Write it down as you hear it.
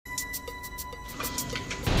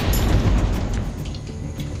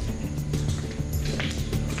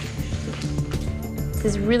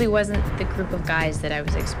This really wasn't the group of guys that I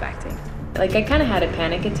was expecting. Like, I kind of had a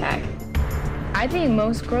panic attack. I think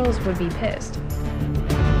most girls would be pissed.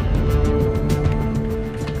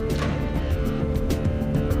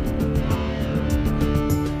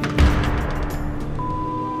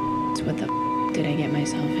 What the f did I get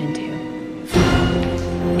myself into?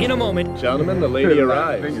 In a moment, gentlemen, the lady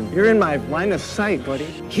arrives. You're in my line of sight, buddy.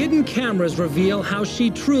 hidden cameras reveal how she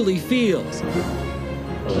truly feels.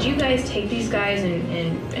 Did you guys take these guys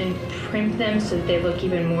and primp them so that they look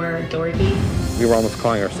even more dorky? We were almost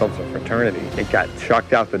calling ourselves a fraternity. It got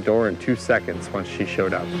chucked out the door in 2 seconds once she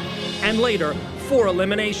showed up. And later, 4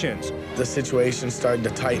 eliminations. The situation started to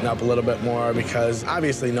tighten up a little bit more because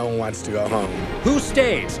obviously no one wants to go home. Who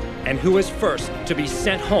stays and who is first to be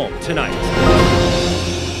sent home tonight?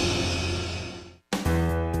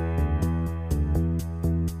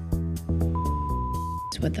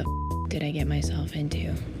 What the f did I get myself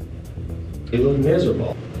into? You look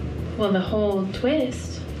miserable. Well, the whole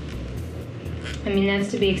twist. I mean,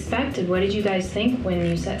 that's to be expected. What did you guys think when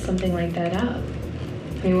you set something like that up?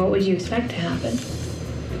 I mean, what would you expect to happen?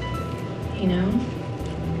 You know?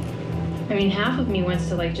 I mean, half of me wants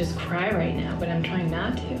to, like, just cry right now, but I'm trying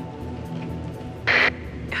not to.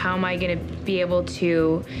 How am I gonna be able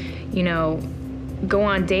to, you know, go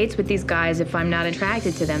on dates with these guys if I'm not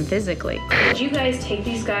attracted to them physically? Did you guys take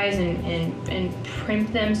these guys and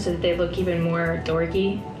primp them so that they look even more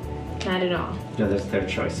dorky? Not at all. You know, that's their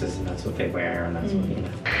choices, and that's what they wear, and that's what, you know.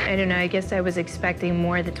 I don't know, I guess I was expecting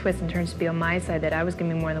more of the twists and turns to be on my side, that I was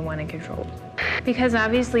gonna be more the one in control. Because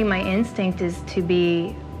obviously my instinct is to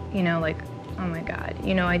be, you know, like, oh my God,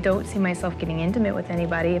 you know, I don't see myself getting intimate with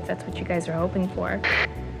anybody if that's what you guys are hoping for.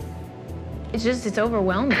 It's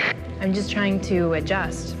overwhelming. I'm just trying to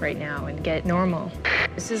adjust right now and get normal.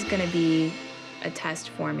 This is gonna be a test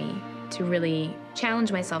for me to really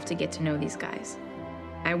challenge myself to get to know these guys.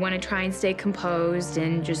 I want to try and stay composed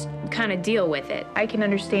and just kind of deal with it. I can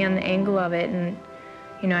understand the angle of it, and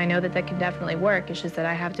you know, I know that that can definitely work. It's just that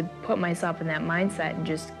I have to put myself in that mindset and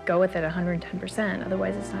just go with it 110%,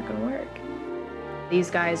 otherwise it's not going to work.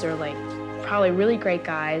 These guys are like probably really great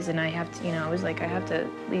guys, and I have to, you know, I was like, I have to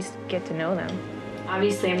at least get to know them.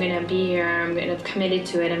 Obviously I'm going to be here, I'm going to committed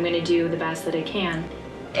to it, I'm going to do the best that I can.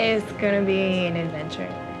 It's going to be an adventure.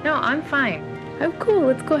 No, I'm fine. I'm cool,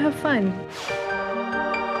 let's go have fun.